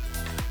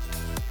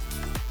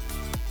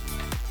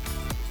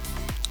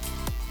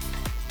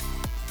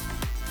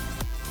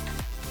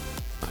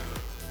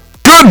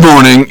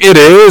morning. It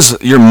is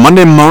your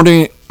Monday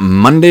morning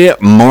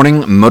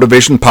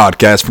motivation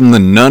podcast from the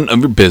None of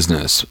Your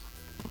Business.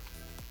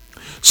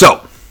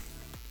 So,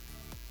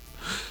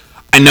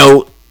 I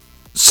know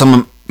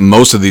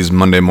most of these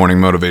Monday morning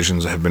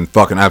motivations have been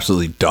fucking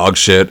absolutely dog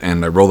shit,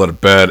 and I rolled out of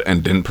bed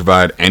and didn't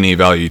provide any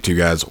value to you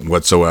guys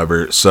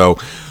whatsoever. So,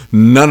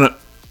 none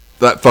of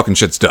that fucking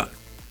shit's done.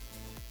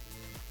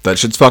 That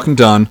shit's fucking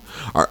done.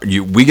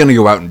 We gonna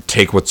go out and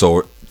take what's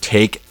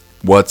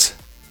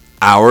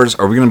ours?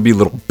 Are we gonna be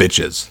little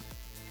bitches?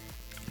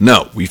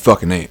 No, we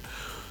fucking ain't.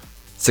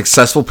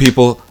 Successful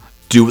people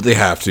do what they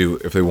have to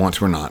if they want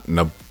to or not.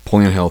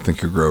 Napoleon Hill,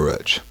 Think and Grow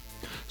Rich.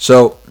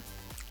 So,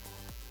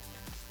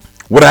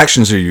 what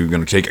actions are you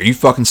gonna take? Are you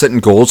fucking setting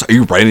goals? Are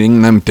you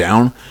writing them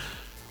down?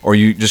 Or are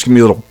you just gonna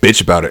be a little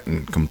bitch about it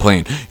and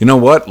complain? You know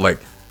what? Like,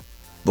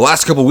 the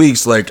last couple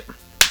weeks, I'm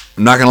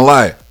not gonna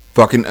lie.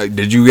 Fucking,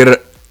 did you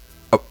get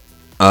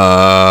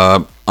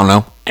I don't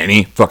know,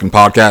 any fucking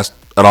podcast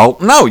at all?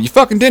 No, you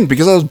fucking didn't,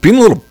 because I was being a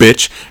little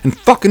bitch and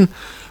fucking,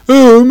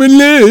 my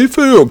life,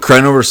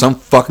 crying over some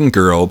fucking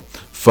girl,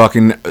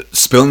 fucking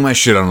spilling my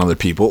shit on other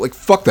people. Like,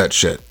 fuck that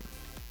shit.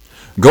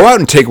 Go out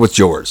and take what's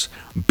yours.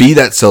 Be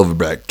that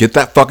silverback. Get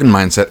that fucking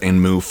mindset and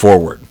move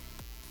forward.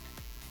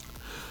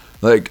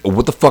 Like,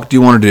 what the fuck do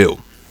you want to do?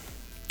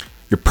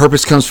 Your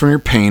purpose comes from your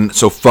pain,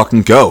 so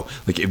fucking go.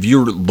 Like, if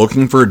you're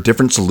looking for a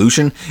different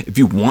solution, if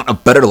you want a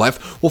better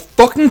life, well,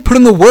 fucking put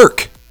in the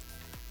work.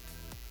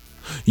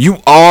 You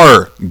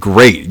are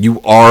great. You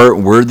are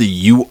worthy.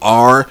 You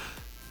are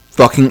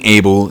fucking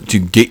able to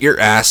get your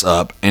ass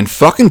up and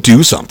fucking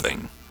do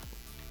something.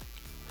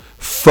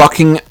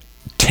 Fucking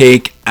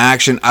take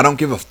action. I don't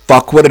give a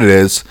fuck what it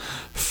is.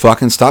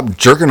 Fucking stop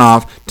jerking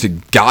off to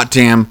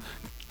goddamn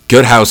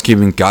Good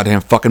Housekeeping, goddamn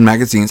fucking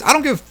magazines. I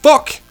don't give a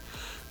fuck.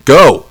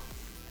 Go.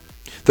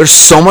 There's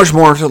so much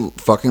more to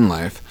fucking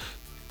life.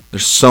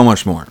 There's so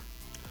much more.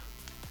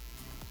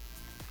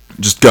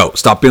 Just go.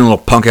 Stop being a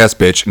little punk ass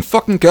bitch and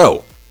fucking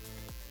go.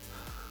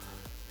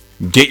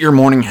 Get your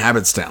morning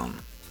habits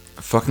down.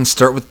 Fucking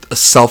start with a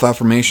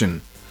self-affirmation.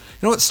 You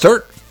know what?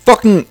 Start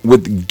fucking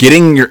with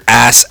getting your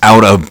ass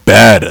out of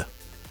bed.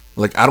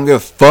 Like, I don't give a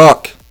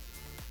fuck.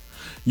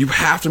 You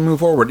have to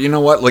move forward. You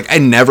know what? Like, I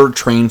never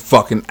trained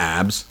fucking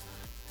abs.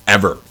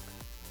 Ever.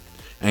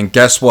 And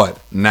guess what?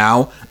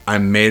 Now, I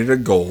made it a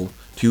goal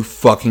to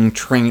fucking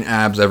train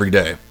abs every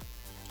day.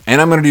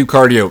 And I'm going to do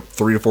cardio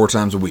 3 to 4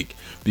 times a week.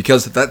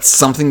 Because that's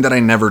something that I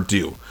never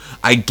do.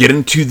 I get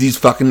into these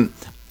fucking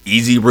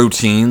easy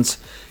routines.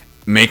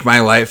 Make my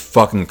life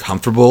fucking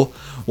comfortable.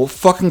 Well,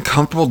 fucking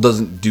comfortable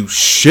doesn't do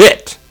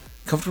shit.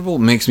 Comfortable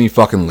makes me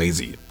fucking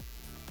lazy.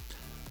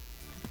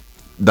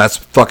 That's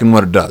fucking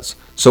what it does.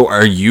 So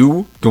are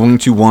you going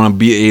to want to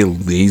be a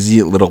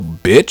lazy little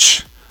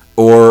bitch?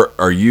 Or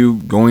are you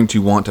going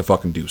to want to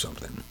fucking do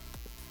something?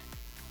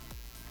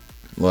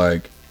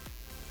 Like,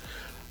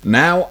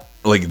 now,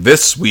 like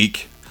this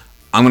week,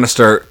 I'm going to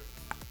start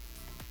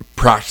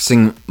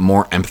practicing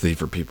more empathy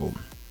for people.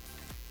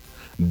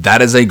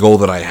 That is a goal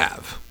that I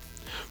have.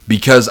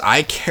 Because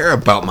I care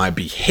about my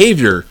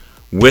behavior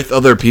with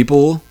other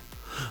people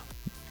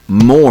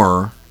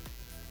more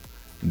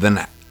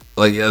than,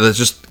 like, that's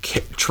just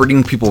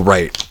treating people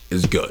right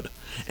is good.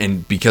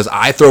 And because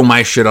I throw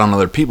my shit on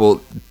other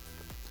people,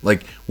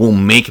 like, will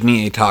make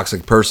me a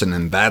toxic person,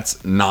 and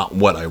that's not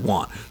what I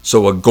want.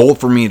 So a goal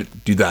for me to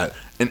do that,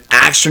 an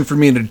action for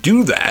me to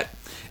do that,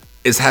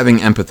 is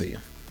having empathy.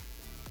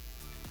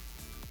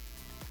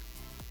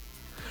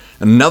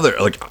 Another,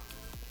 like,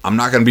 I'm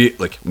not going to be,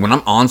 like, when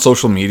I'm on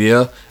social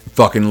media,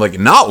 fucking, like,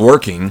 not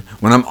working,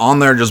 when I'm on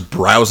there just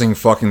browsing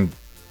fucking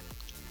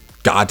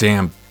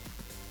goddamn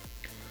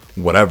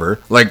whatever,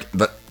 like,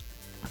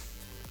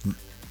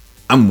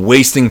 I'm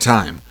wasting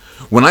time.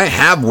 When I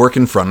have work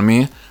in front of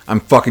me, I'm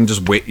fucking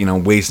just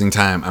wasting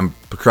time. I'm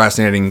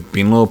procrastinating,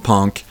 being a little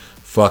punk,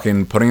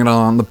 fucking putting it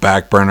on the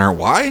back burner.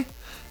 Why?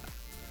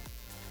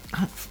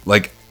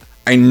 Like,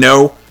 I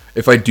know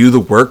if I do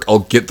the work, I'll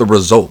get the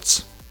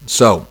results.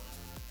 So,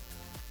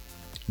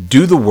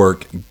 do the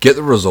work, get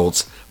the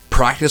results,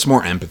 practice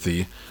more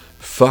empathy,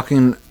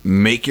 fucking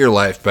make your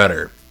life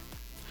better.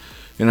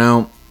 You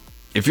know,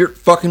 if you're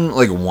fucking,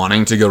 like,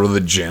 wanting to go to the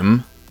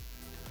gym,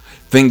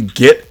 then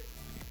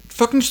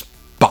just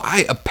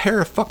buy a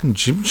pair of fucking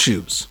gym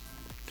shoes.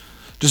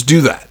 Just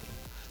do that.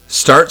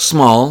 Start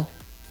small.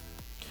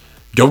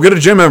 Go get a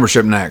gym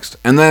membership next.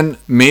 And then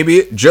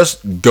maybe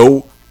just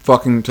go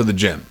fucking to the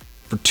gym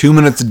for 2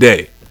 minutes a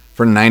day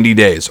for 90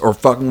 days or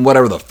fucking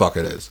whatever the fuck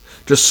it is.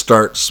 Just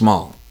start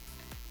small.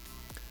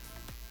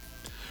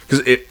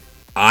 Because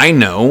I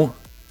know,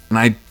 and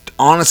I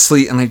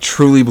honestly and I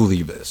truly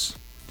believe this.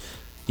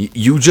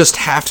 You just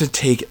have to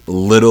take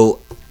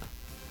little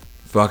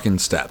fucking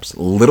steps.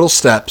 Little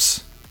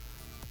steps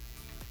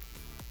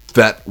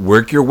that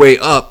work your way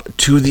up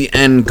to the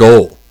end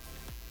goal.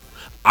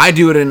 I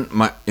do it in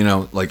my,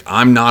 like,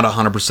 I'm not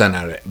 100%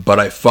 at it, but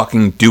I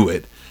fucking do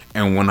it.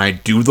 And when I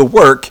do the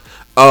work,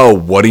 oh,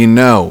 what do you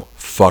know?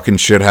 Fucking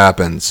shit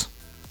happens.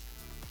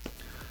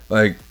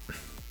 Like,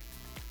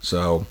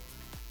 so,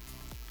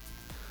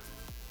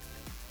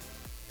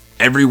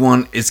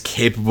 everyone is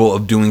capable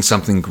of doing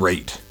something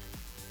great.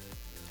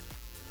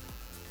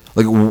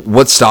 Like,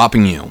 what's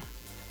stopping you?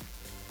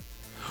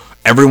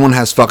 Everyone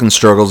has fucking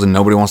struggles and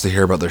nobody wants to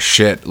hear about their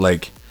shit.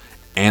 Like,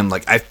 and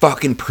like, I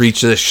fucking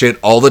preach this shit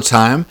all the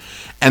time.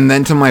 And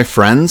then to my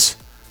friends,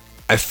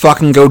 I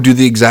fucking go do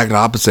the exact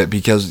opposite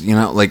because, you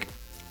know, like,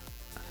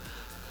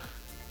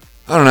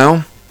 I don't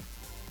know.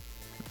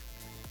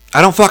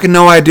 I don't fucking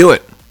know I do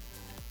it.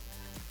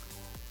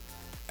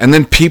 And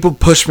then people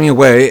push me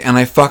away and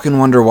I fucking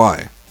wonder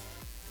why.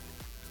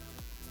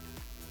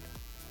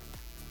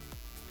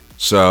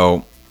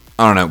 So,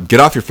 I don't know. Get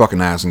off your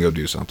fucking ass and go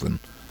do something.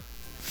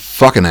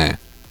 Fucking A.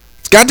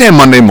 It's goddamn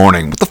Monday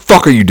morning. What the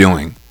fuck are you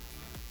doing?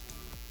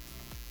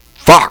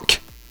 Fuck.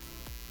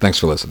 Thanks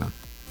for listening.